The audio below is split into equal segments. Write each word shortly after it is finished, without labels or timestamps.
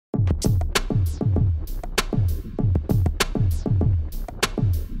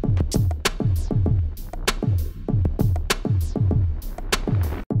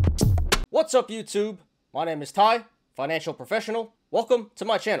What's up, YouTube? My name is Ty, financial professional. Welcome to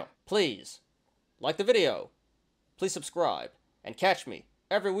my channel. Please like the video, please subscribe, and catch me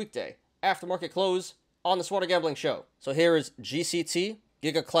every weekday after market close on the Smarter Gambling Show. So here is GCT,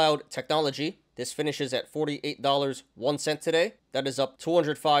 Gigacloud technology. This finishes at $48.01 today. That is up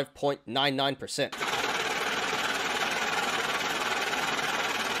 205.99%.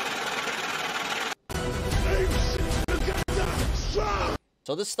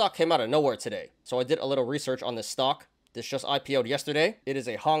 So this stock came out of nowhere today. So I did a little research on this stock. This just IPO'd yesterday. It is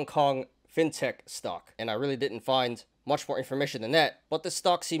a Hong Kong fintech stock, and I really didn't find much more information than that. But this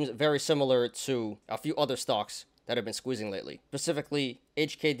stock seems very similar to a few other stocks that have been squeezing lately, specifically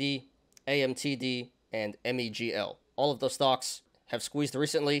HKD, AMTD, and MEGL. All of those stocks have squeezed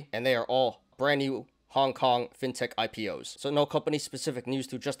recently, and they are all brand new Hong Kong fintech IPOs. So no company-specific news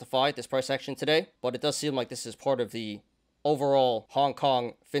to justify this price action today, but it does seem like this is part of the overall Hong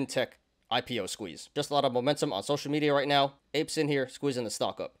Kong fintech IPO squeeze. Just a lot of momentum on social media right now. Apes in here squeezing the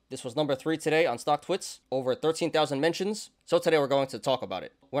stock up. This was number 3 today on StockTwits, over 13,000 mentions. So today we're going to talk about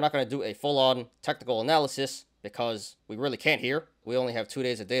it. We're not going to do a full-on technical analysis because we really can't here. We only have 2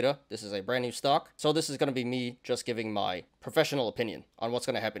 days of data. This is a brand new stock. So this is going to be me just giving my professional opinion on what's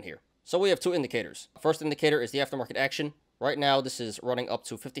going to happen here. So we have 2 indicators. First indicator is the aftermarket action. Right now, this is running up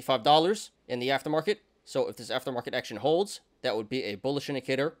to $55 in the aftermarket. So if this aftermarket action holds, that would be a bullish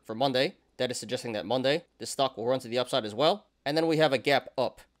indicator for Monday. That is suggesting that Monday, this stock will run to the upside as well. And then we have a gap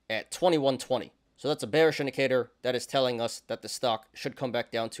up at 2120. So that's a bearish indicator that is telling us that the stock should come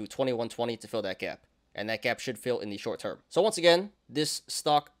back down to 2120 to fill that gap. And that gap should fill in the short term. So once again, this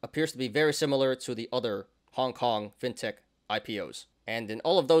stock appears to be very similar to the other Hong Kong fintech IPOs. And in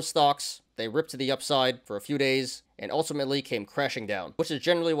all of those stocks, they ripped to the upside for a few days and ultimately came crashing down, which is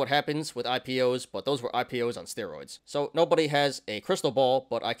generally what happens with IPOs, but those were IPOs on steroids. So nobody has a crystal ball,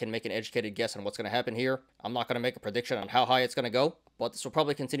 but I can make an educated guess on what's going to happen here. I'm not going to make a prediction on how high it's going to go, but this will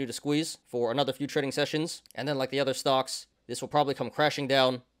probably continue to squeeze for another few trading sessions. And then like the other stocks, this will probably come crashing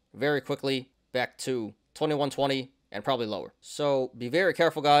down very quickly back to 2120 and probably lower. So be very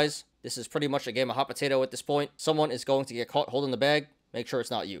careful, guys. This is pretty much a game of hot potato at this point. Someone is going to get caught holding the bag. Make sure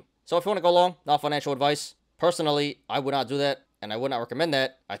it's not you. So if you want to go long, not financial advice. Personally, I would not do that, and I would not recommend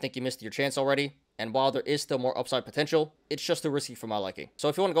that. I think you missed your chance already. And while there is still more upside potential, it's just too risky for my liking. So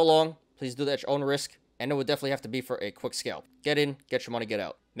if you want to go long, please do that at your own risk. And it would definitely have to be for a quick scalp. Get in, get your money, get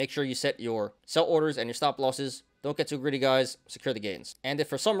out. Make sure you set your sell orders and your stop losses. Don't get too greedy, guys. Secure the gains. And if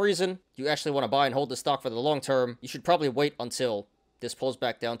for some reason you actually want to buy and hold the stock for the long term, you should probably wait until this pulls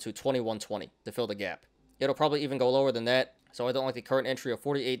back down to 2120 to fill the gap. It'll probably even go lower than that. So I don't like the current entry of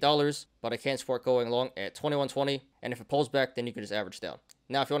 $48, but I can support going long at $21.20. And if it pulls back, then you can just average down.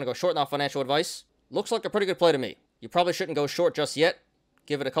 Now, if you want to go short, not financial advice, looks like a pretty good play to me. You probably shouldn't go short just yet.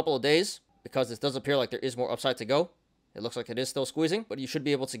 Give it a couple of days because this does appear like there is more upside to go. It looks like it is still squeezing, but you should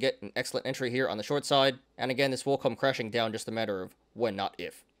be able to get an excellent entry here on the short side. And again, this will come crashing down, just a matter of when, not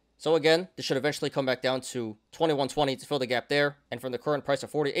if. So again, this should eventually come back down to $21.20 to fill the gap there. And from the current price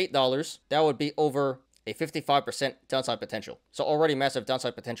of $48, that would be over a 55% downside potential. So already massive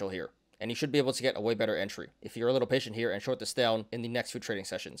downside potential here. And you should be able to get a way better entry if you're a little patient here and short this down in the next few trading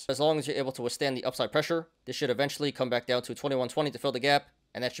sessions. As long as you're able to withstand the upside pressure, this should eventually come back down to $21.20 to fill the gap.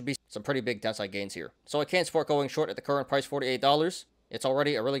 And that should be some pretty big downside gains here. So I can't support going short at the current price, $48. It's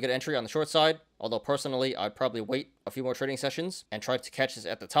already a really good entry on the short side. Although personally, I'd probably wait a few more trading sessions and try to catch this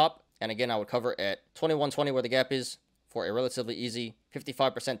at the top. And again, I would cover at $21.20 where the gap is, for a relatively easy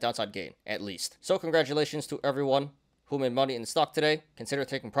 55% downside gain, at least. So congratulations to everyone who made money in the stock today. Consider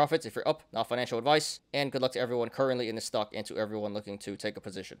taking profits if you're up, not financial advice. And good luck to everyone currently in the stock and to everyone looking to take a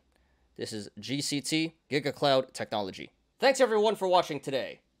position. This is GCT, Gigacloud Technology. Thanks everyone for watching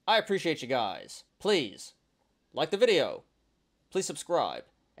today. I appreciate you guys. Please like the video, please subscribe,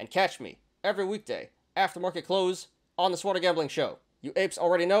 and catch me every weekday after market close on the Smarter Gambling Show. You apes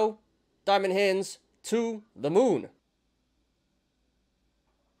already know, diamond hands to the moon.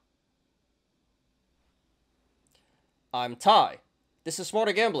 I'm Ty. This is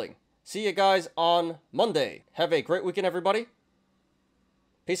Smarter Gambling. See you guys on Monday. Have a great weekend, everybody.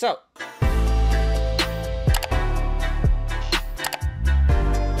 Peace out.